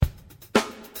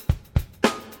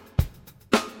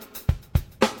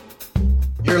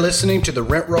listening to the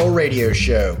Rent Roll Radio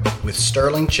Show with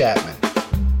Sterling Chapman.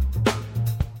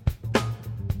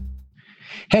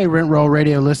 Hey, Rent Roll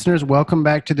Radio listeners, welcome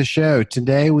back to the show.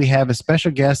 Today we have a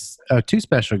special guest, two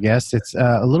special guests. It's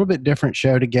a little bit different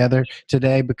show together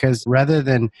today because rather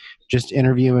than just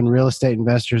interviewing real estate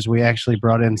investors, we actually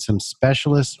brought in some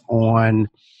specialists on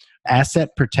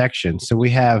asset protection. So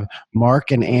we have Mark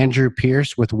and Andrew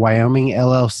Pierce with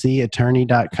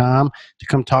WyomingLLCattorney.com to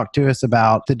come talk to us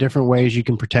about the different ways you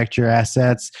can protect your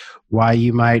assets, why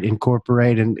you might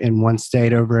incorporate in one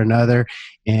state over another,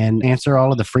 and answer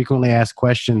all of the frequently asked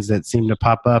questions that seem to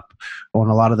pop up on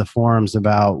a lot of the forums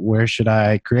about where should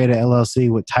I create an LLC,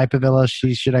 what type of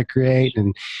LLC should I create,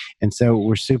 and so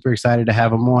we're super excited to have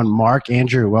them on. Mark,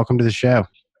 Andrew, welcome to the show.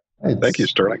 Hey, thank you,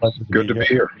 Sterling. Good to be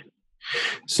here.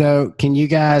 So can you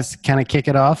guys kind of kick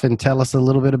it off and tell us a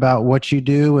little bit about what you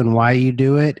do and why you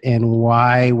do it and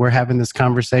why we're having this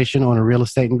conversation on a real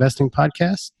estate investing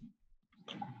podcast?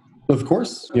 Of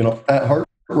course. At heart,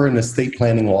 we're an estate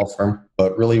planning law firm,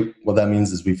 but really what that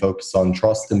means is we focus on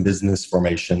trust and business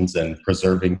formations and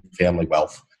preserving family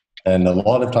wealth. And a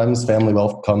lot of times family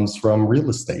wealth comes from real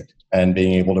estate and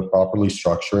being able to properly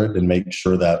structure it and make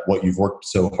sure that what you've worked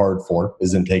so hard for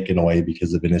isn't taken away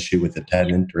because of an issue with a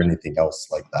tenant or anything else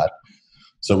like that.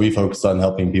 So we focus on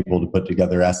helping people to put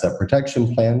together asset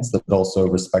protection plans that also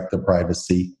respect the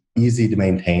privacy, easy to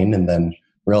maintain, and then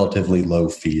relatively low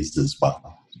fees as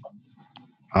well.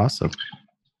 Awesome.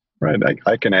 Right.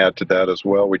 I can add to that as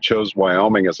well. We chose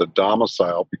Wyoming as a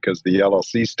domicile because the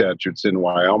LLC statutes in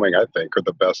Wyoming, I think, are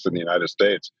the best in the United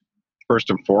States. First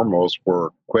and foremost, we're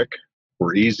quick,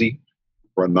 we're easy,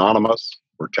 we're anonymous,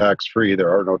 we're tax-free.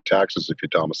 There are no taxes if you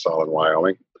domicile in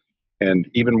Wyoming. And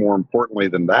even more importantly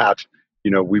than that,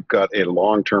 we've got a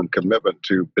long-term commitment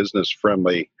to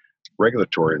business-friendly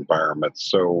regulatory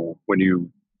environments. So when you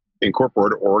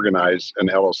incorporate or organize an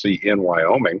LLC in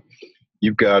Wyoming,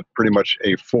 you've got pretty much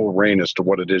a full reign as to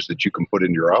what it is that you can put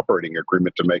in your operating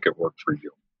agreement to make it work for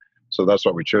you. So that's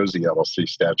why we chose the LLC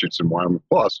statutes in Wyoming.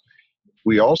 Plus,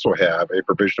 we also have a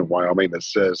provision of Wyoming that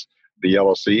says the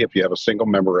LLC, if you have a single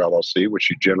member LLC,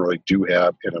 which you generally do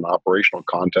have in an operational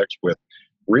context with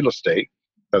real estate,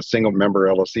 that single member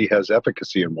LLC has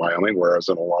efficacy in Wyoming, whereas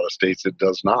in a lot of states it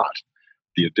does not.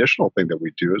 The additional thing that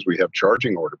we do is we have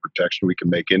charging order protection. We can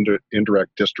make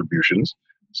indirect distributions.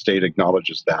 State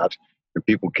acknowledges that. If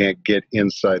people can't get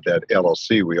inside that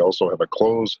LLC, we also have a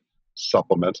close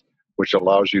supplement, which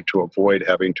allows you to avoid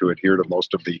having to adhere to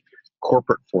most of the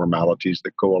corporate formalities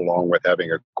that go along with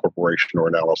having a corporation or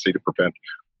an LLC to prevent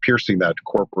piercing that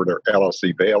corporate or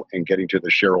LLC veil and getting to the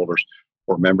shareholders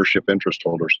or membership interest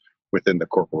holders within the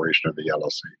corporation or the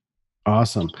LLC.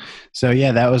 Awesome. So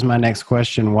yeah, that was my next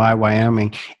question. Why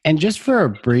Wyoming? And just for a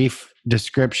brief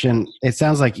description, it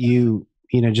sounds like you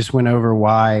just went over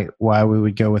why we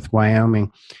would go with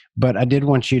Wyoming. But I did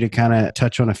want you to kind of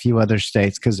touch on a few other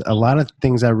states because a lot of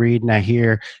things I read and I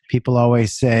hear people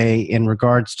always say in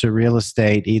regards to real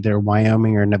estate, either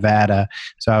Wyoming or Nevada.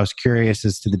 So I was curious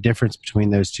as to the difference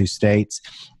between those two states.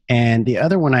 And the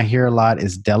other one I hear a lot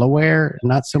is Delaware,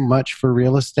 not so much for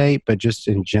real estate, but just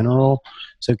in general.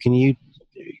 So can you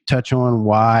touch on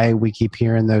why we keep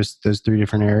hearing those three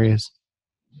different areas?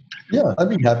 Yeah, I'd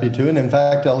be happy to. And in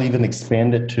fact, I'll even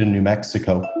expand it to New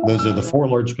Mexico. Those are the four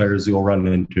large players you'll run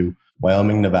into: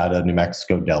 Wyoming, Nevada, New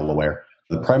Mexico, Delaware.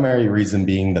 The primary reason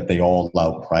being that they all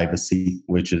allow privacy,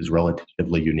 which is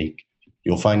relatively unique.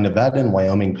 You'll find Nevada and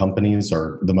Wyoming companies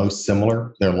are the most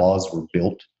similar. Their laws were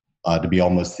built to be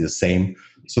almost the same.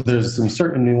 So there's some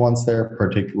certain nuance there,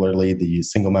 particularly the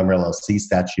single member LLC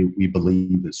statute, we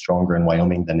believe is stronger in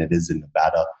Wyoming than it is in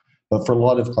Nevada. But for a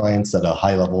lot of clients at a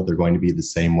high level, they're going to be the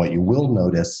same. What you will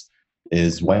notice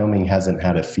is Wyoming hasn't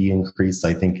had a fee increase,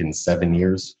 I think, in 7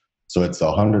 years. So it's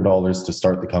 $100 to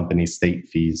start the company, state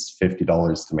fees,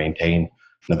 $50 to maintain.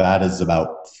 Nevada is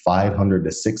about $500 to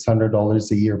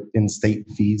 $600 a year in state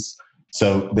fees.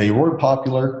 So they were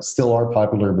popular, still are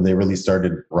popular, but they really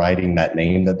started riding that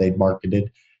name that they'd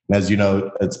marketed. And as you know,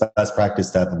 it's best practice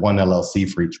to have one LLC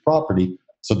for each property.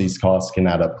 So these costs can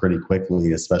add up pretty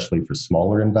quickly, especially for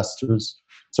smaller investors.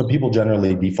 So people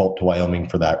generally default to Wyoming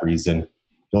for that reason.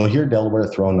 You'll hear Delaware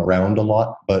thrown around a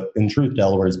lot, but in truth,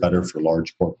 Delaware is better for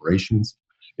large corporations.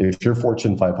 If you're a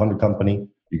Fortune 500 company,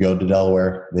 you go to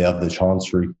Delaware, they have the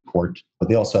Chancery Court, but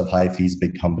they also have high fees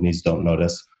big companies don't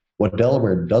notice. What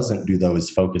Delaware doesn't do, though, is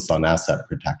focus on asset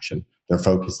protection. They're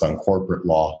focused on corporate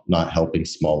law, not helping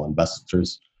small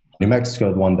investors. New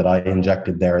Mexico, the one that I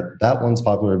injected there, that one's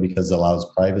popular because it allows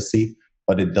privacy,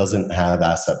 but it doesn't have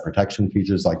asset protection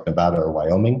features like Nevada or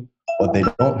Wyoming. What they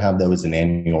don't have, though, is an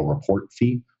annual report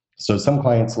fee. So some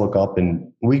clients look up,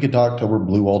 and we could talk till we're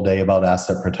blue all day about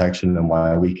asset protection and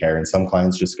why we care. And some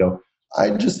clients just go,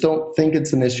 I just don't think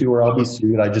it's an issue where I'll be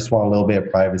sued. I just want a little bit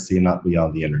of privacy and not be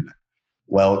on the internet.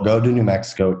 Well, go to New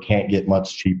Mexico. It can't get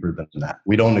much cheaper than that.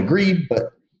 We don't agree,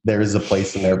 but there is a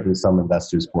place in there for some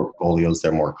investors' portfolios.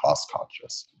 They're more cost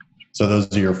conscious. So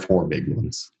those are your four big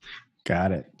ones.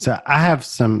 Got it. So I have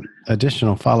some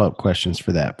additional follow-up questions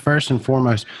for that. First and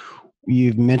foremost,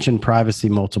 you've mentioned privacy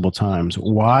multiple times.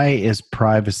 Why is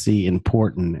privacy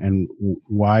important, and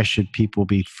why should people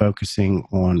be focusing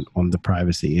on the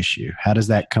privacy issue? How does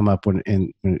that come up when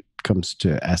it comes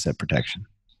to asset protection?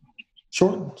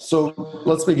 Sure. So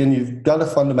let's begin. You've got a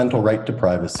fundamental right to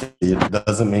privacy. It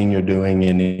doesn't mean you're doing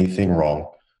anything wrong.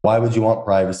 Why would you want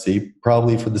privacy?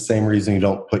 Probably for the same reason you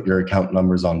don't put your account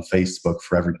numbers on Facebook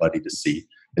for everybody to see.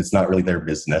 It's not really their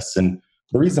business. And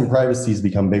the reason privacy has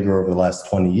become bigger over the last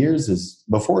 20 years is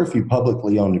before, if you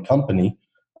publicly owned a company,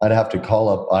 I'd have to call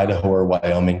up Idaho or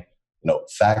Wyoming,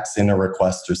 fax in a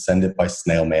request or send it by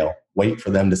snail mail, wait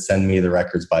for them to send me the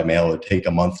records by mail. It would take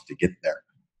a month to get there.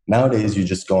 Nowadays, you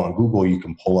just go on Google, you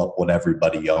can pull up what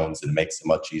everybody owns, and it makes it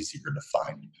much easier to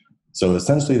find. So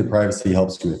essentially, the privacy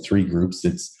helps you with three groups.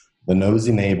 It's the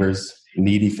nosy neighbors,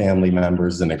 needy family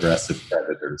members, and aggressive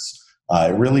creditors.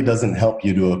 It really doesn't help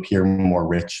you to appear more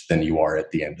rich than you are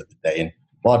at the end of the day. And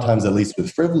a lot of times, at least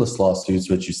with frivolous lawsuits,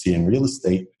 which you see in real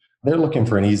estate, they're looking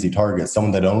for an easy target,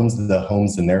 someone that owns the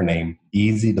homes in their name,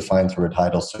 easy to find through a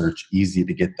title search, easy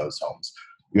to get those homes.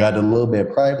 You add a little bit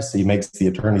of privacy, makes the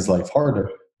attorney's life harder.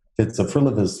 If it's a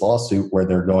frivolous lawsuit where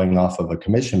they're going off of a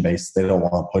commission base, they don't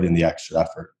want to put in the extra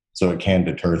effort. So it can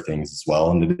deter things as well,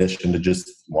 in addition to just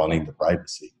wanting the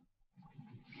privacy.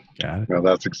 Got it. Well,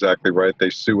 that's exactly right. They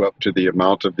sue up to the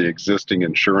amount of the existing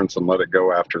insurance and let it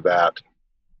go after that.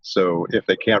 So if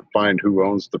they can't find who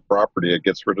owns the property, it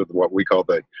gets rid of what we call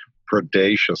the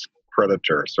predaceous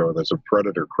creditor. So there's a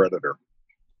predator-creditor.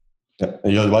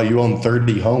 Well, you own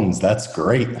 30 homes. That's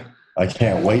great. I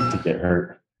can't wait to get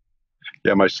hurt.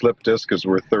 Yeah, my slip disc is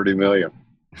worth $30 million.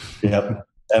 Yep.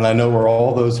 And I know where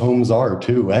all those homes are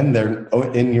too, and they're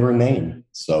in your name.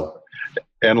 So,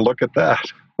 and look at that.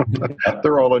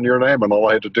 They're all in your name, and all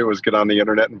I had to do was get on the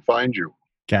internet and find you.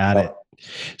 Got it.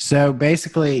 So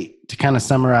basically, to kind of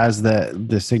summarize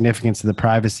the significance of the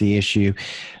privacy issue,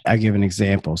 I'll give an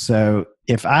example. So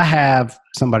if I have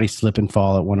somebody slip and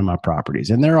fall at one of my properties,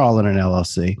 and they're all in an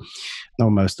LLC, no,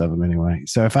 most of them anyway.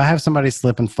 So if I have somebody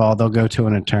slip and fall, they'll go to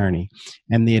an attorney,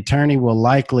 and the attorney will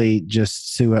likely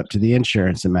just sue up to the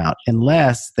insurance amount,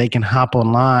 unless they can hop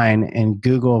online and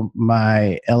Google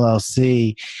my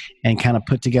LLC and kind of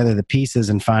put together the pieces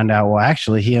and find out, well,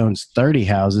 actually, he owns 30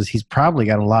 houses. He's probably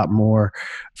got a lot more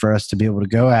for us to be able to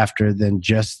go after than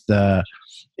just the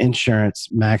insurance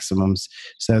maximums.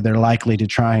 So they're likely to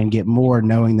try and get more,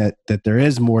 knowing that there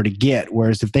is more to get.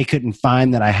 Whereas if they couldn't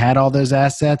find that I had all those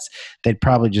assets, they'd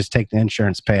probably just take the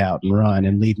insurance payout and run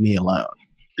and leave me alone.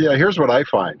 Yeah, here's what I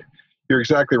find. You're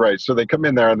exactly right. So they come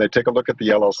in there and they take a look at the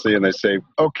LLC and they say,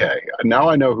 okay, now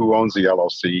I know who owns the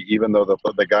LLC, even though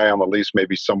the guy on the lease may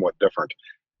be somewhat different.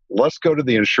 Let's go to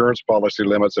the insurance policy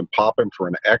limits and pop him for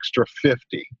an extra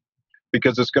 50.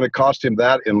 Because it's going to cost him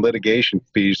that in litigation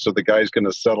fees, so the guy's going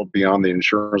to settle beyond the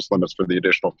insurance limits for the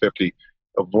additional 50,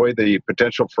 avoid the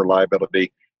potential for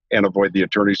liability, and avoid the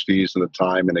attorney's fees and the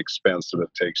time and expense that it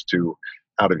takes to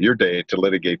out of your day to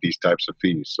litigate these types of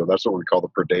fees. So that's what we call the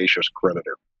predaceous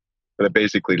creditor. They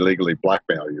basically legally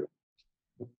blackmail you.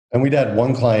 And we'd had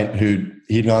one client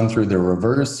he'd gone through the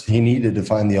reverse. He needed to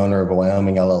find the owner of a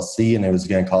Wyoming LLC, and it was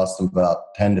going to cost him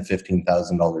about $10,000 to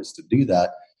 $15,000 to do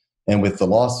that. And with the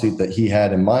lawsuit that he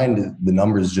had in mind, the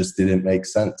numbers just didn't make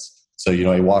sense. So, he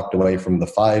walked away from the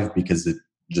 5 because it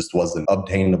just wasn't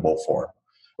obtainable for him.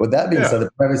 With that being said,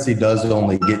 the privacy does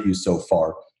only get you so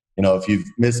far. If you've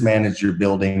mismanaged your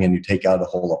building and you take out a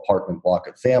whole apartment block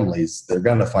of families, they're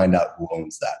going to find out who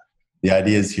owns that. The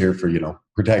idea is here for,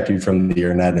 protect you from the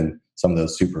internet and some of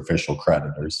those superficial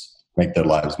creditors, make their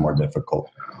lives more difficult.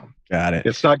 Got it.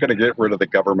 It's not going to get rid of the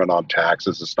government on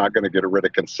taxes. It's not going to get rid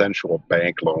of consensual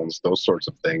bank loans, those sorts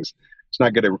of things. It's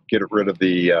not going to get rid of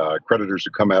the creditors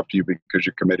who come after you because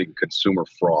you're committing consumer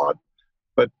fraud.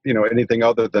 But, anything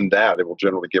other than that, it will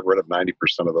generally get rid of 90%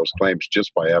 of those claims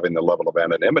just by having the level of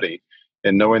anonymity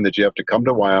and knowing that you have to come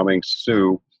to Wyoming,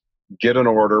 sue, get an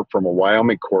order from a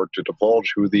Wyoming court to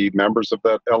divulge who the members of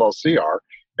that LLC are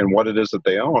and what it is that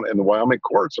they own. And the Wyoming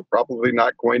courts are probably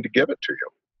not going to give it to you.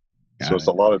 So it's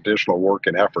a lot of additional work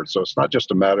and effort. So it's not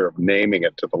just a matter of naming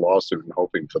it to the lawsuit and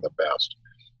hoping for the best.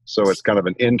 So it's kind of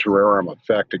an interim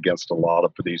effect against a lot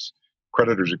of these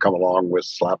creditors who come along with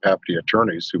slap-happy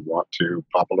attorneys who want to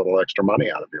pop a little extra money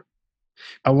out of you.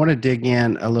 I want to dig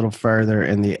in a little further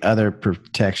in the other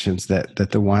protections that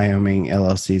the Wyoming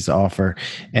LLCs offer.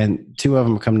 And two of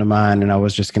them come to mind. And I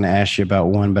was just going to ask you about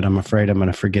one, but I'm afraid I'm going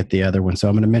to forget the other one. So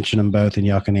I'm going to mention them both and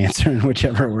y'all can answer in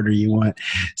whichever order you want.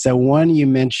 So one you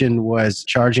mentioned was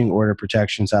charging order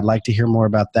protections. I'd like to hear more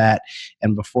about that.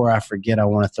 And before I forget, I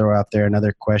want to throw out there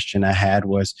another question I had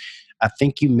was, I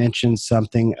think you mentioned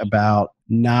something about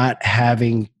not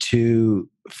having to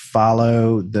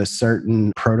follow the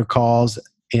certain protocols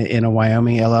in a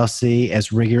Wyoming LLC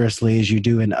as rigorously as you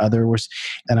do in others.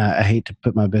 And I hate to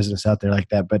put my business out there like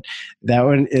that, but that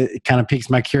one, it kind of piques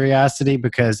my curiosity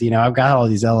because, I've got all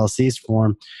these LLCs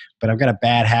formed, but I've got a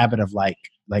bad habit of like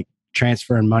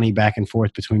transferring money back and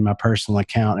forth between my personal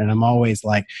account. And I'm always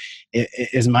like,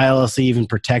 is my LLC even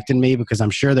protecting me? Because I'm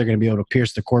sure they're going to be able to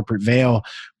pierce the corporate veil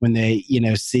when they,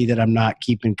 see that I'm not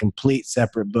keeping complete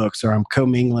separate books, or I'm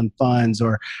commingling funds,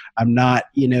 or I'm not,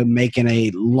 making a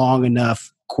long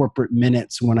enough corporate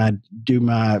minutes when I do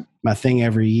my thing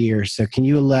every year. So can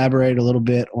you elaborate a little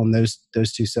bit on those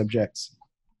two subjects?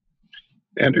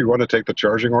 Andrew, you want to take the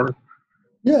charging order?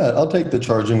 Yeah, I'll take the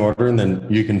charging order and then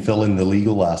you can fill in the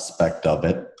legal aspect of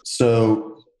it.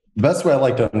 So the best way I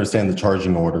like to understand the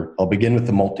charging order, I'll begin with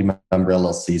the multi-member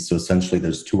LLC. So essentially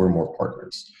there's two or more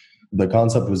partners. The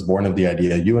concept was born of the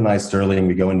idea, you and I, Sterling,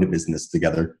 we go into business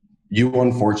together. You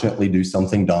unfortunately do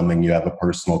something dumb and you have a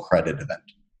personal credit event.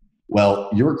 Well,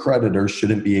 your creditor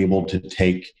shouldn't be able to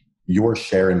take your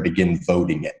share and begin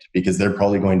voting it because they're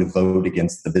probably going to vote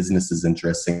against the business's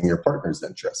interests and your partner's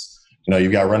interests.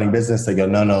 You've got a running business, they go,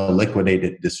 no, liquidate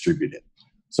it, distribute it.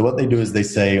 So what they do is they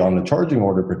say on the charging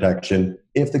order protection,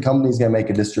 if the company's going to make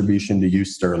a distribution to you,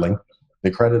 Sterling,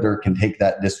 the creditor can take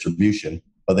that distribution,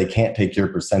 but they can't take your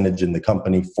percentage in the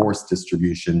company, forced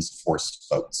distributions, forced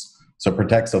votes. So it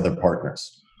protects other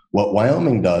partners. What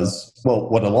Wyoming does,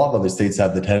 what a lot of other states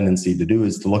have the tendency to do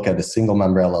is to look at a single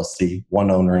member LLC,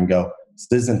 one owner, and go, this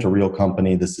isn't a real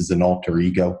company, this is an alter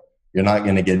ego. You're not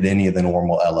going to get any of the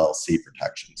normal LLC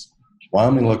protections.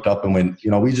 Wyoming looked up and went,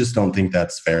 we just don't think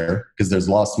that's fair because there's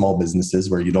a lot of small businesses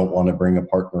where you don't want to bring a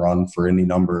partner on for any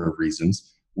number of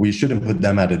reasons. We shouldn't put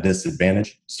them at a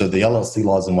disadvantage. So the LLC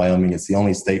laws in Wyoming, it's the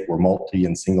only state where multi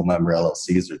and single member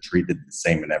LLCs are treated the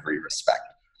same in every respect.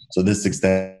 So this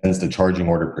extends to charging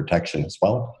order protection as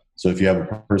well. So if you have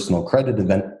a personal credit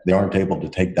event, they aren't able to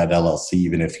take that LLC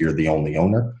even if you're the only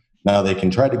owner. Now they can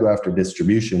try to go after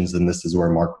distributions, and this is where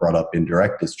Mark brought up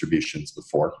indirect distributions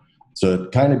before. So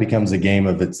it kind of becomes a game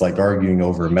of it's like arguing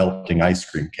over a melting ice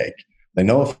cream cake. They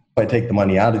know if I take the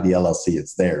money out of the LLC,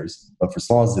 it's theirs. But for as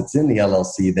long as it's in the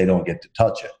LLC, they don't get to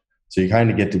touch it. So you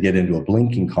kind of get into a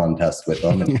blinking contest with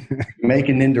them and make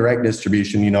an indirect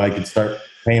distribution. I could start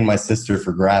paying my sister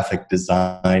for graphic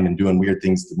design and doing weird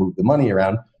things to move the money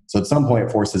around. So at some point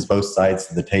it forces both sides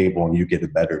to the table and you get a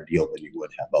better deal than you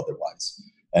would have otherwise.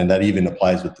 And that even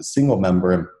applies with the single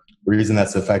member. And the reason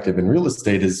that's effective in real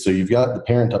estate is so you've got the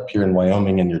parent up here in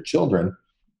Wyoming and your children.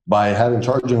 By having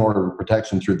charging order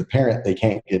protection through the parent, they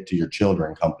can't get to your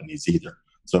children companies either.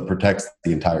 So it protects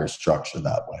the entire structure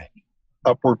that way.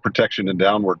 Upward protection and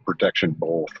downward protection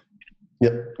both.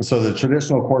 Yep. So the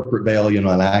traditional corporate veil,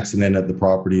 an accident at the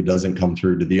property doesn't come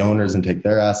through to the owners and take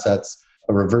their assets.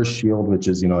 A reverse shield, which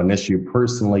is, an issue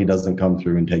personally, doesn't come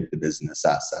through and take the business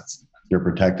assets. You're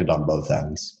protected on both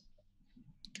ends.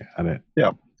 Got it.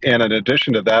 Yeah. And in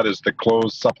addition to that is the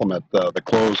closed supplement, the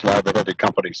closed liability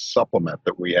company supplement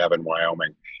that we have in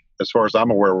Wyoming. As far as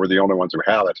I'm aware, we're the only ones who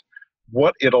have it.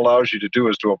 What it allows you to do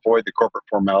is to avoid the corporate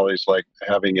formalities like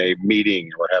having a meeting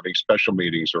or having special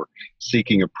meetings or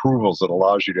seeking approvals. That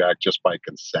allows you to act just by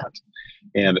consent.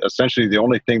 And essentially the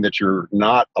only thing that you're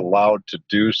not allowed to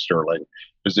do, Sterling,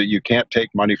 is that you can't take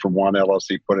money from one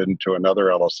LLC, put it into another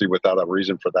LLC without a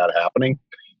reason for that happening.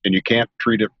 And you can't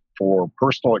treat it for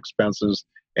personal expenses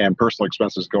and personal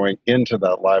expenses going into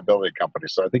that liability company.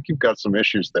 So I think you've got some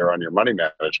issues there on your money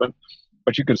management,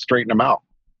 but you can straighten them out.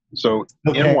 So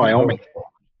in Wyoming,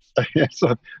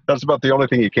 so that's about the only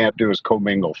thing you can't do is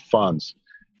commingle funds.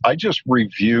 I just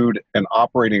reviewed an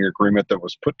operating agreement that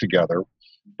was put together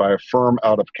by a firm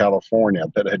out of California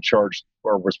that had charged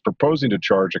or was proposing to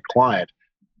charge a client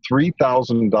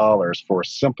 $3,000 for a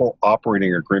simple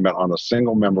operating agreement on a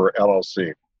single member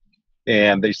LLC.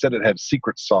 And they said it had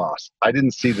secret sauce. I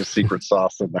didn't see the secret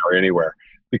sauce in there anywhere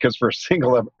because for a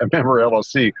single member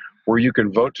LLC where you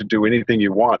can vote to do anything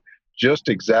you want, just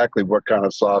exactly what kind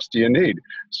of sauce do you need?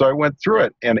 So I went through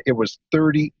it and it was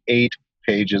 38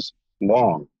 pages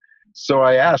long. So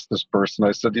I asked this person,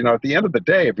 I said, at the end of the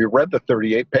day, have you read the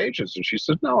 38 pages? And she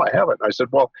said, no, I haven't. I said,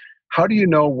 well, how do you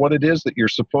know what it is that you're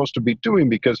supposed to be doing?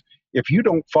 Because if you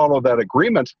don't follow that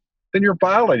agreement, then you're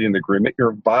violating the agreement.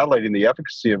 You're violating the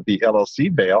efficacy of the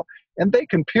LLC bail, and they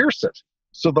can pierce it.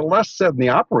 So the less said in the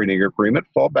operating agreement,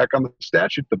 fall back on the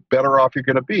statute, the better off you're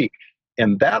going to be.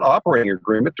 And that operating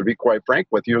agreement, to be quite frank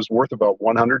with you, is worth about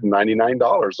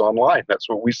 $199 online. That's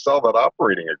what we sell that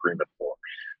operating agreement for.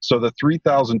 So the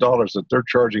 $3,000 that they're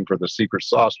charging for the secret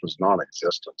sauce was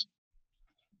non-existent.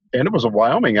 And it was a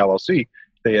Wyoming LLC.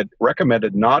 They had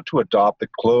recommended not to adopt the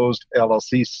closed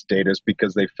LLC status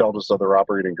because they felt as though their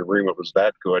operating agreement was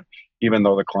that good, even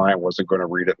though the client wasn't going to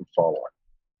read it and follow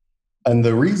it. And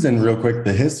the reason, real quick,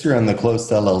 the history on the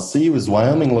closed LLC was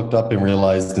Wyoming looked up and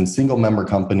realized in single member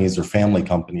companies or family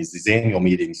companies, these annual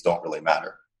meetings don't really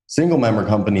matter. Single member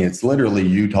company, it's literally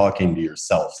you talking to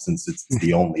yourself since it's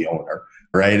the only owner,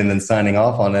 right? And then signing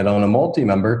off on it. On a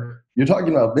multi-member, you're talking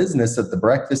about business at the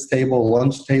breakfast table,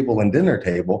 lunch table, and dinner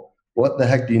table. What the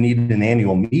heck do you need an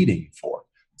annual meeting for?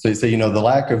 So you say, the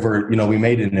lack of, we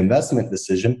made an investment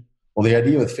decision. Well, the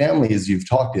idea with family is you've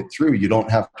talked it through. You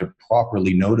don't have to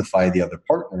properly notify the other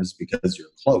partners because you're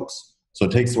close. So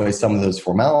it takes away some of those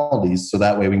formalities. So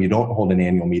that way, when you don't hold an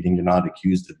annual meeting, you're not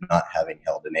accused of not having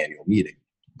held an annual meeting.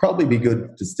 Probably be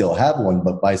good to still have one,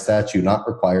 but by statute, not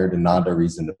required and not a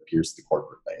reason to pierce the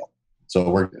corporate veil. So it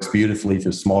works beautifully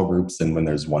for small groups and when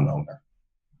there's one owner.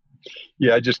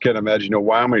 Yeah, I just can't imagine.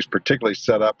 Wyoming is particularly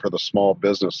set up for the small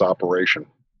business operation.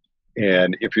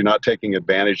 And if you're not taking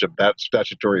advantage of that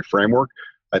statutory framework,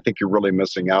 I think you're really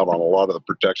missing out on a lot of the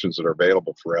protections that are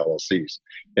available for LLCs.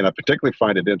 And I particularly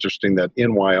find it interesting that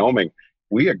in Wyoming,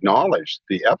 we acknowledge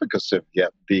the efficacy of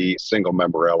the single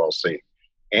member LLC,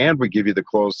 and we give you the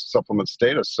closed supplement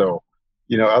status. So,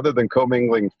 other than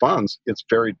commingling funds, it's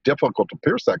very difficult to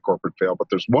pierce that corporate veil. But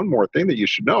there's one more thing that you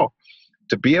should know.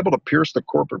 To be able to pierce the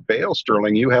corporate veil,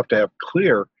 Sterling, you have to have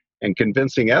clear and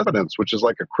convincing evidence, which is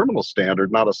like a criminal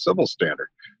standard, not a civil standard.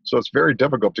 So it's very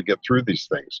difficult to get through these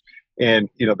things. And,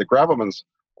 the gravamon's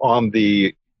on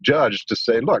the judge to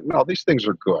say, look, no, these things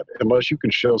are good. Unless you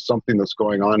can show something that's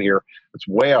going on here that's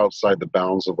way outside the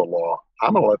bounds of the law,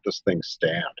 I'm going to let this thing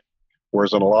stand.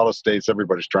 Whereas in a lot of states,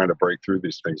 everybody's trying to break through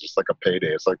these things. It's like a payday.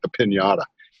 It's like the piñata.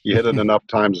 You hit it enough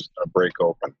times, it'll break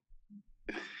open.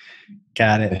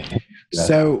 Got it. Yeah.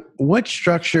 So what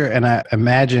structure, and I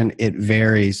imagine it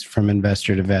varies from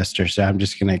investor to investor, so I'm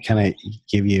just going to kind of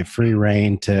give you a free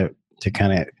rein to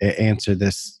kind of answer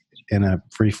this in a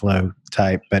free flow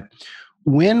type, but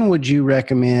when would you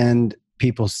recommend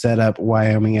people set up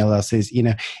Wyoming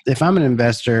LLCs? If I'm an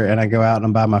investor and I go out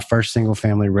and buy my first single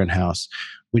family rent house,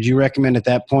 would you recommend at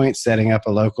that point setting up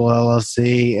a local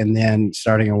LLC and then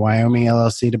starting a Wyoming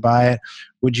LLC to buy it?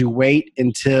 Would you wait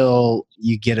until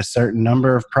you get a certain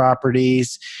number of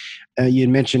properties? You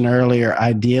mentioned earlier,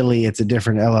 ideally, it's a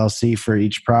different LLC for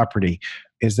each property.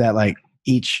 Is that like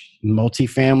each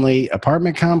multifamily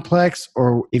apartment complex?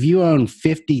 Or if you own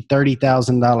 50,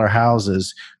 $30,000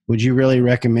 houses, would you really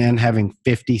recommend having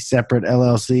 50 separate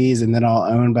LLCs and then all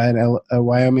owned by a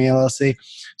Wyoming LLC?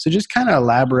 So just kind of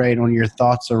elaborate on your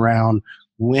thoughts around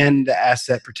when the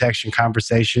asset protection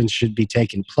conversation should be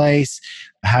taking place,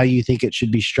 how you think it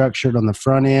should be structured on the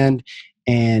front end,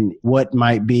 and what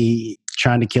might be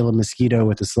trying to kill a mosquito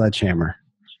with a sledgehammer.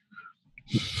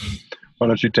 Why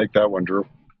don't you take that one, Drew?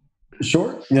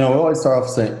 Sure. We always start off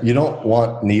saying you don't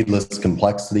want needless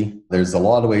complexity. There's a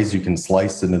lot of ways you can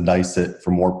slice it and dice it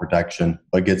for more protection,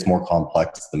 but it gets more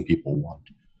complex than people want.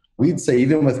 We'd say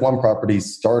even with one property,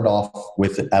 start off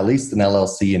with at least an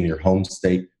LLC in your home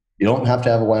state. You don't have to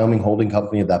have a Wyoming holding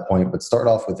company at that point, but start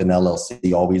off with an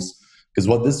LLC always, because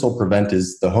what this will prevent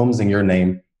is the home's in your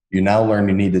name. You now learn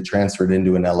you need to transfer it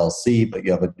into an LLC, but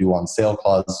you have a due on sale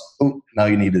clause. Now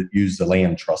you need to use the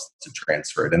land trust to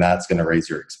transfer it, and that's going to raise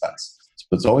your expense. So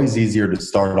it's always easier to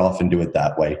start off and do it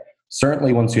that way.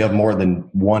 Certainly, once you have more than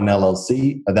one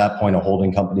LLC, at that point, a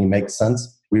holding company makes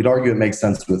sense. We'd argue it makes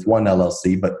sense with one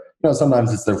LLC, but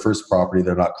sometimes it's their first property.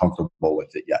 They're not comfortable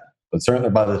with it yet. But certainly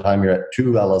by the time you're at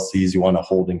two LLCs, you want a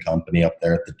holding company up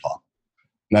there at the top.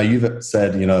 Now you've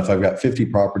said, if I've got 50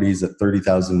 properties at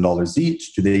 $30,000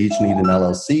 each, do they each need an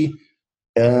LLC?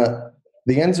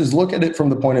 The answer is look at it from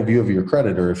the point of view of your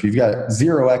creditor. If you've got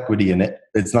zero equity in it,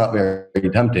 it's not very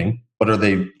tempting, but are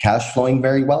they cash flowing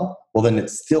very well? Well, then it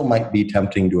still might be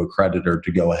tempting to a creditor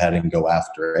to go ahead and go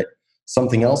after it.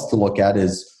 Something else to look at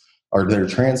is, are there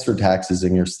transfer taxes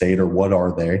in your state, or what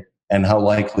are they? And how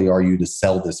likely are you to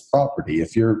sell this property?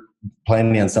 If you're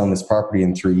planning on selling this property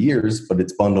in 3 years, but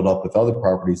it's bundled up with other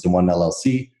properties in one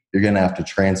LLC, you're going to have to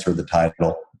transfer the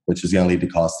title, which is going to lead to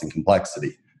cost and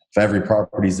complexity. If every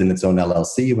property is in its own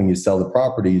LLC, when you sell the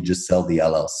property, you just sell the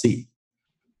LLC.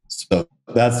 So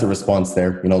that's the response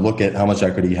there. Look at how much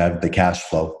equity you have, the cash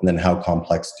flow, and then how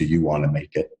complex do you want to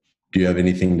make it? Do you have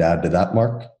anything to add to that,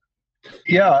 Mark?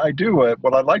 Yeah, I do.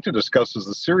 What I'd like to discuss is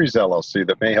the series LLC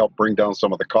that may help bring down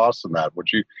some of the costs in that.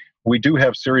 We do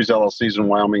have series LLCs in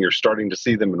Wyoming. You're starting to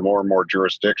see them in more and more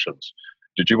jurisdictions.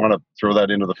 Did you want to throw that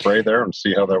into the fray there and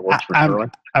see how that works for Shirley?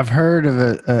 I've heard of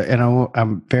it, and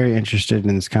I'm very interested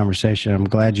in this conversation. I'm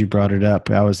glad you brought it up.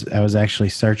 I was actually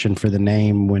searching for the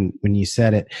name when you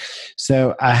said it.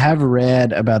 So I have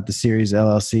read about the series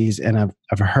LLCs, and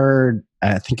I've heard.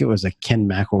 I think it was a Ken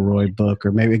McElroy book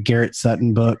or maybe a Garrett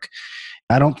Sutton book.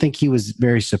 I don't think he was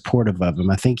very supportive of them.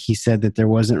 I think he said that there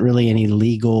wasn't really any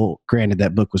legal, granted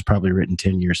that book was probably written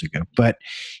 10 years ago, but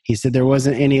he said there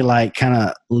wasn't any like kind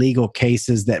of legal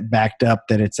cases that backed up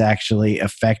that it's actually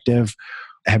effective.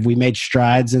 Have we made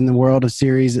strides in the world of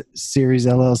series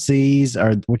LLCs?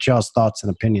 Or what y'all's thoughts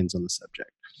and opinions on the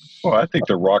subject? Well, I think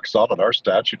they're rock solid. Our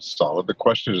statute's solid. The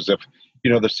question is if,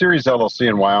 the series LLC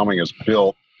in Wyoming is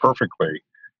built perfectly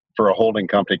for a holding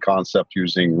company concept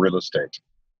using real estate.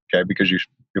 Okay, because you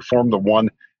form the one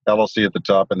LLC at the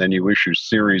top, and then you issue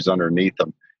series underneath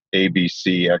them, A, B,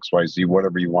 C, X, Y, Z,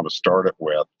 whatever you want to start it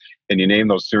with, and you name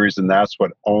those series, and that's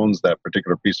what owns that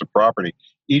particular piece of property.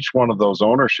 Each one of those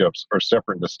ownerships are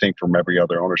separate and distinct from every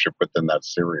other ownership within that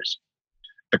series.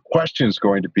 The question is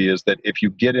going to be is that if you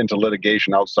get into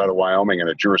litigation outside of Wyoming in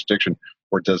a jurisdiction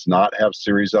where it does not have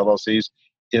series LLCs,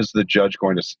 is the judge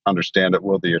going to understand it?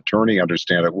 Will the attorney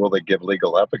understand it? Will they give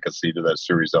legal efficacy to that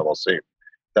series LLC?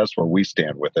 That's where we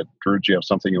stand with it. Drew, do you have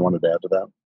something you wanted to add to that?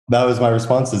 That was my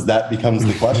response, is that becomes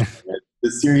the question. The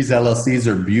series LLCs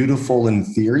are beautiful in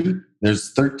theory.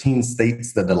 There's 13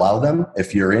 states that allow them.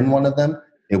 If you're in one of them,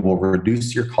 it will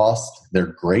reduce your cost. They're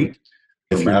great.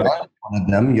 If you're not in one of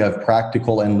them, you have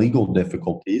practical and legal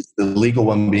difficulties. The legal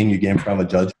one being you get in front of a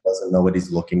judge who doesn't know what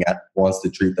he's looking at, wants to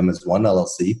treat them as one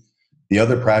LLC. The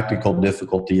other practical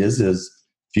difficulty is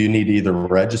if you need to either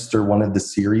register one of the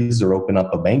series or open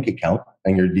up a bank account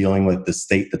and you're dealing with the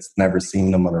state that's never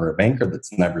seen them or a banker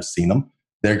that's never seen them,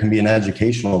 there can be an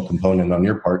educational component on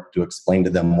your part to explain to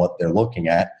them what they're looking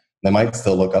at. They might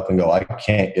still look up and go, I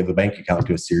can't give a bank account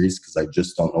to a series because I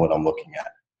just don't know what I'm looking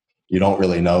at. You don't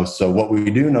really know. So what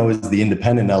we do know is the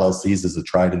independent LLCs is a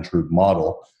tried and true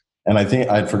model. And I think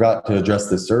I forgot to address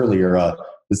this earlier.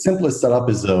 The simplest setup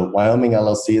is a Wyoming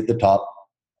LLC at the top,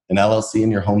 an LLC in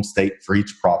your home state for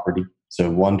each property. So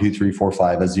 1, 2, 3, 4,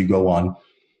 5 as you go on.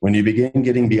 When you begin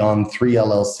getting beyond 3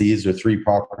 LLCs or 3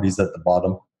 properties at the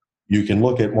bottom, you can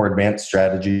look at more advanced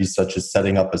strategies such as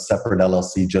setting up a separate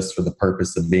LLC just for the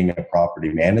purpose of being a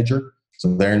property manager.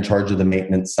 So they're in charge of the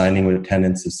maintenance, signing with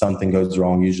tenants. If something goes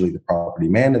wrong, usually the property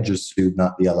manager's sued,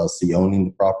 not the LLC owning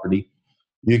the property.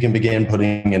 You can begin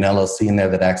putting an LLC in there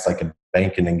that acts like a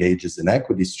bank and engages in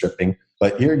equity stripping.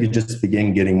 But here you just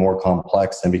begin getting more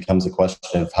complex and becomes a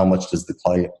question of how much does the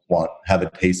client have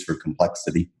a taste for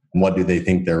complexity and what do they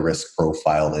think their risk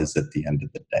profile is at the end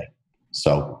of the day.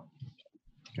 So.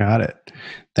 Got it.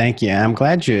 Thank you. I'm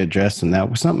glad you addressed them. That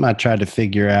was something I tried to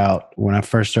figure out when I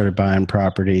first started buying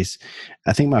properties.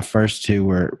 I think my first 2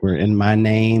 were in my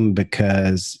name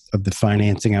because of the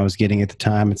financing I was getting at the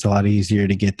time. It's a lot easier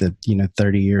to get the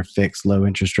 30-year fixed low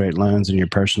interest rate loans in your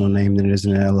personal name than it is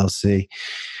in an LLC.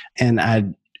 And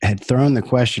I had thrown the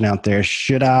question out there,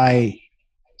 should I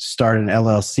start an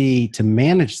LLC to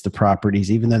manage the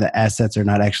properties, even though the assets are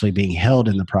not actually being held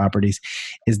in the properties?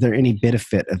 Is there any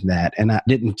benefit of that? And I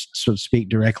didn't sort of speak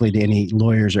directly to any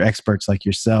lawyers or experts like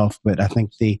yourself, but I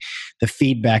think the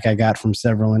feedback I got from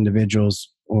several individuals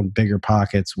on Bigger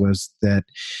Pockets was that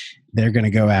they're going to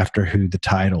go after who the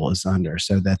title is under,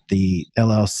 so that the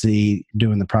LLC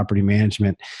doing the property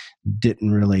management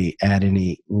didn't really add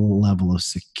any level of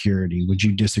security. Would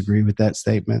you disagree with that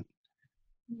statement?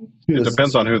 It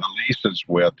depends on who the lease is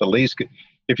with. The lease,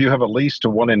 if you have a lease to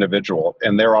one individual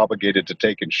and they're obligated to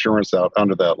take insurance out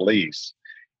under that lease,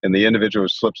 and the individual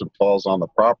slips and falls on the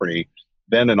property,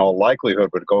 then in all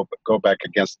likelihood would go back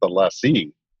against the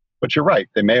lessee. But you're right,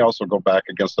 they may also go back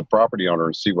against the property owner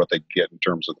and see what they get in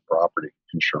terms of the property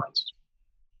insurance.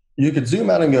 You could zoom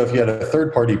out and go, if you had a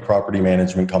third-party property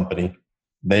management company,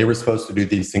 they were supposed to do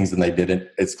these things and they didn't.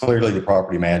 It's clearly the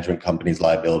property management company's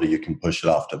liability. You can push it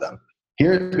off to them.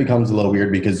 Here it becomes a little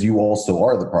weird because you also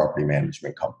are the property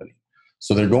management company.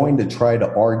 So they're going to try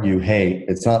to argue, hey,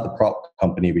 it's not the prop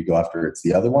company we go after, it's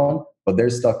the other one. But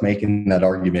they're stuck making that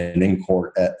argument in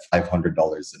court at $500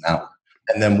 an hour.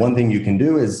 And then one thing you can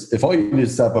do is, if all you do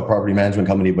is set up a property management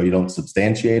company but you don't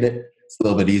substantiate it, it's a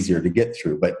little bit easier to get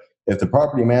through. But if the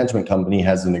property management company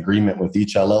has an agreement with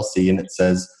each LLC and it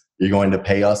says, you're going to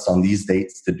pay us on these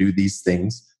dates to do these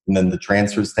things, and then the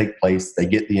transfers take place, they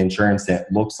get the insurance, and it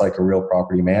looks like a real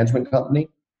property management company,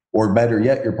 Or better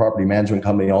yet, your property management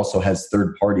company also has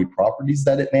third-party properties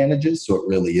that it manages, so it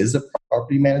really is a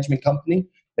property management company.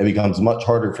 It becomes much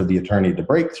harder for the attorney to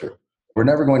break through. We're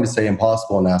never going to say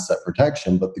impossible in asset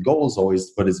protection, but the goal is always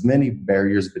to put as many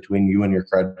barriers between you and your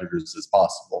creditors as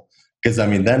possible. Because, I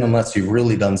mean, then unless you've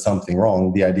really done something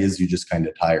wrong, the idea is you just kind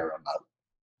of tire them out.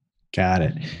 Got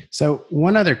it. So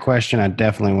one other question I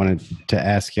definitely wanted to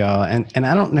ask y'all, and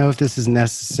I don't know if this is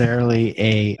necessarily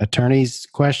a attorney's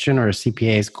question or a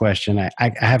CPA's question.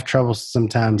 I have trouble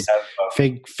sometimes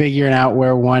figuring out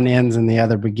where one ends and the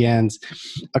other begins.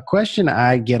 A question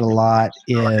I get a lot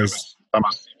is... I'm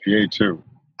a CPA too.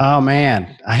 Oh,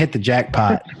 man, I hit the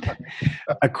jackpot.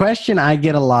 A question I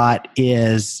get a lot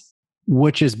is,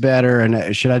 which is better,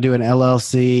 and should I do an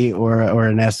LLC or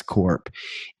an S Corp?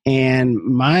 And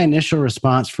my initial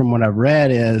response from what I've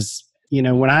read is,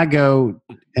 when I go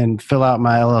and fill out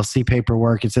my LLC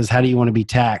paperwork, it says, how do you want to be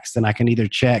taxed? And I can either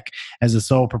check as a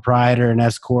sole proprietor, an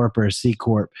S Corp, or a C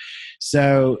Corp.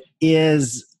 So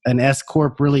is an S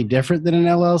Corp really different than an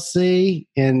LLC?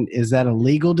 And is that a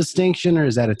legal distinction or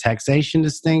is that a taxation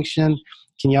distinction?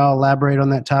 Can y'all elaborate on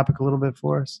that topic a little bit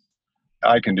for us?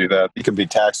 I can do that. You can be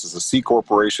taxed as a C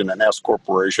corporation, an S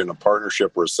corporation, a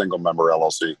partnership, or a single member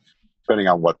LLC, depending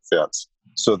on what fits.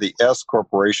 So the S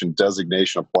corporation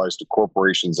designation applies to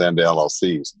corporations and to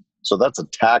LLCs. So that's a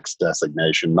tax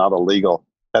designation, not a legal,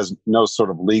 has no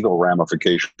sort of legal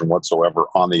ramification whatsoever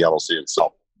on the LLC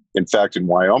itself. In fact, in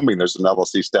Wyoming, there's an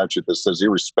LLC statute that says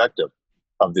irrespective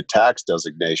of the tax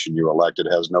designation you elect, it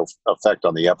has no effect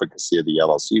on the efficacy of the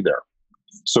LLC there.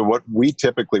 So what we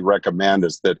typically recommend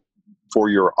is that for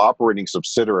your operating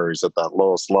subsidiaries at that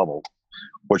lowest level,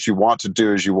 what you want to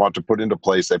do is you want to put into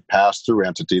place a pass-through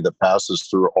entity that passes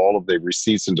through all of the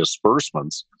receipts and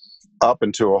disbursements up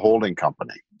into a holding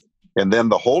company. And then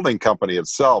the holding company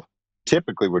itself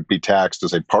typically would be taxed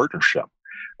as a partnership.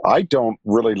 I don't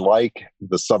really like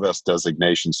the sub-S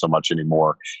designation so much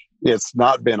anymore. It's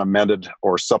not been amended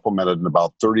or supplemented in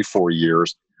about 34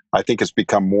 years. I think it's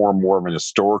become more and more of an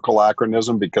historical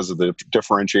acronym because of the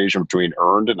differentiation between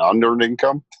earned and unearned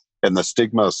income and the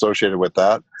stigma associated with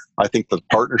that. I think the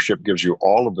partnership gives you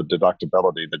all of the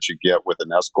deductibility that you get with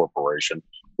an S corporation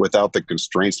without the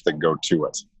constraints that go to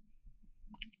it.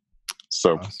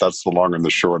 So that's the long and the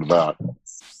short of that.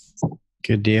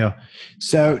 Good deal.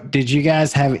 So did you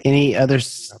guys have any other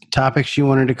topics you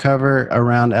wanted to cover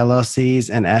around LLCs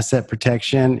and asset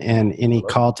protection, and any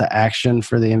call to action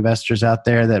for the investors out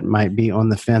there that might be on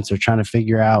the fence or trying to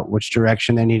figure out which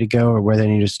direction they need to go or where they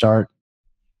need to start?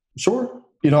 Sure.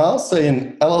 I'll say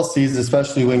in LLCs,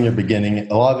 especially when you're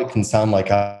beginning, a lot of it can sound like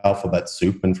alphabet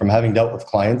soup. And from having dealt with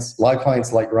clients, a lot of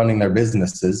clients like running their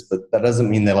businesses, but that doesn't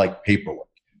mean they like paperwork.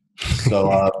 So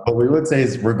what we would say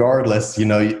is regardless,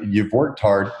 you've worked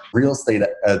hard. Real estate,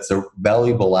 it's a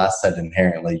valuable asset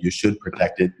inherently. You should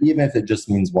protect it, even if it just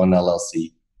means one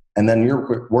LLC. And then you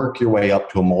work your way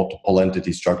up to a multiple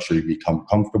entity structure you become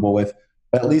comfortable with,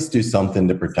 but at least do something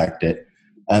to protect it.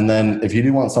 And then if you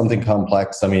do want something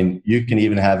complex, you can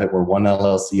even have it where one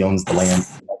LLC owns the land,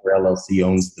 another LLC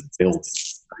owns the building.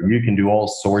 You can do all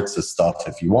sorts of stuff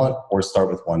if you want, or start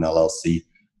with one LLC.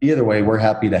 Either way, we're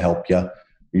happy to help you.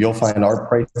 You'll find our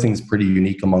pricing is pretty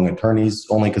unique among attorneys,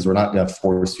 only because we're not going to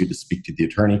force you to speak to the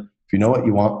attorney. If you know what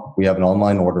you want, we have an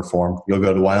online order form. You'll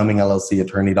go to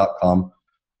wyomingllcattorney.com,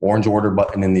 orange order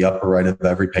button in the upper right of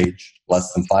every page.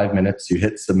 Less than 5 minutes, you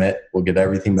hit submit. We'll get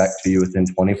everything back to you within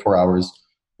 24 hours.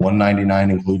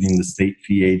 $199, including the state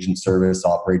fee, agent service,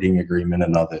 operating agreement,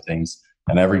 and other things.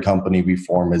 And every company we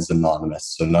form is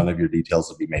anonymous, so none of your details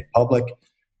will be made public.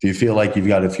 If you feel like you've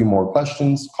got a few more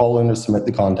questions, call in or submit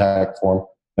the contact form.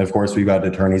 And of course, we've got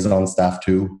attorneys on staff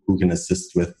too who can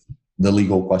assist with the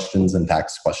legal questions and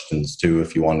tax questions too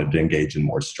if you wanted to engage in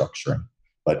more structuring.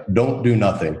 But don't do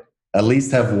nothing. At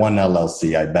least have one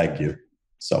LLC, I beg you.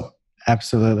 So.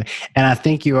 Absolutely. And I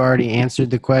think you already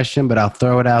answered the question, but I'll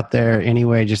throw it out there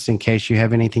anyway, just in case you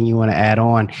have anything you want to add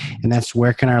on. And that's,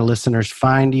 where can our listeners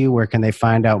find you? Where can they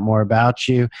find out more about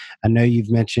you? I know you've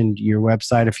mentioned your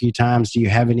website a few times. Do you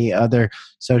have any other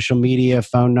social media,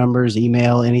 phone numbers,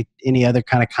 email, any other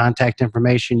kind of contact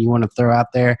information you want to throw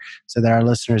out there so that our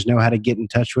listeners know how to get in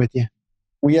touch with you?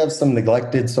 We have some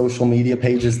neglected social media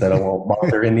pages that I won't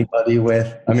bother anybody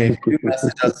with. If you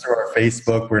message us through our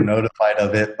Facebook, we're notified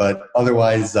of it. But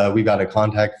otherwise, we got a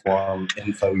contact form,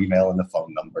 info, email, and a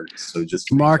phone number. So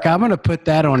just Mark, I'm going to put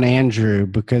that on Andrew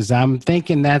because I'm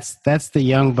thinking that's the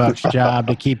young buck's job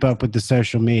to keep up with the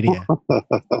social media.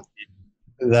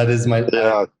 That is my...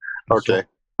 Yeah, okay.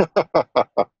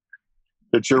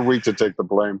 It's your week to take the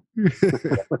blame.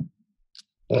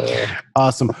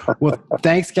 Awesome. Well,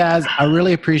 thanks, guys. I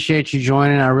really appreciate you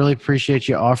joining. I really appreciate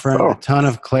you offering a ton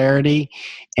of clarity.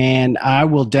 And I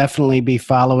will definitely be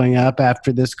following up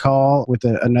after this call with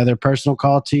another personal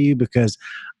call to you, because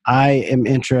I am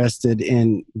interested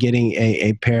in getting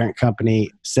a parent company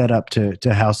set up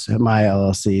to house my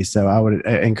LLC. So I would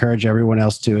encourage everyone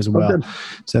else to as well. Okay.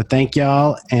 So thank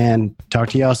y'all, and talk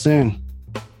to y'all soon.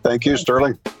 Thank you,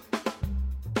 Sterling.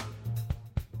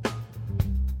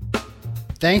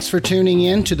 Thanks for tuning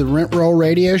in to the Rent Roll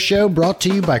Radio Show, brought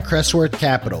to you by Crestworth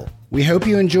Capital. We hope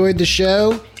you enjoyed the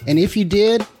show, and if you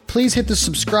did, please hit the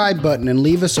subscribe button and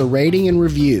leave us a rating and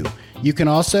review. You can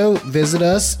also visit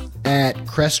us at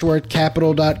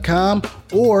crestworthcapital.com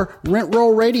or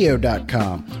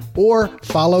rentrollradio.com, or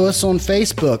follow us on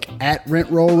Facebook at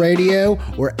Rent Roll Radio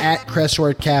or at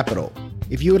Crestworth Capital.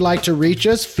 If you would like to reach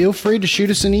us, feel free to shoot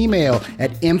us an email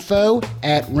at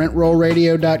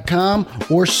info@rentrollradio.com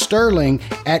or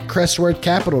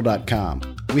sterling@crestworthcapital.com.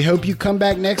 We hope you come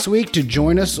back next week to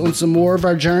join us on some more of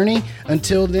our journey.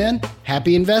 Until then,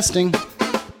 happy investing.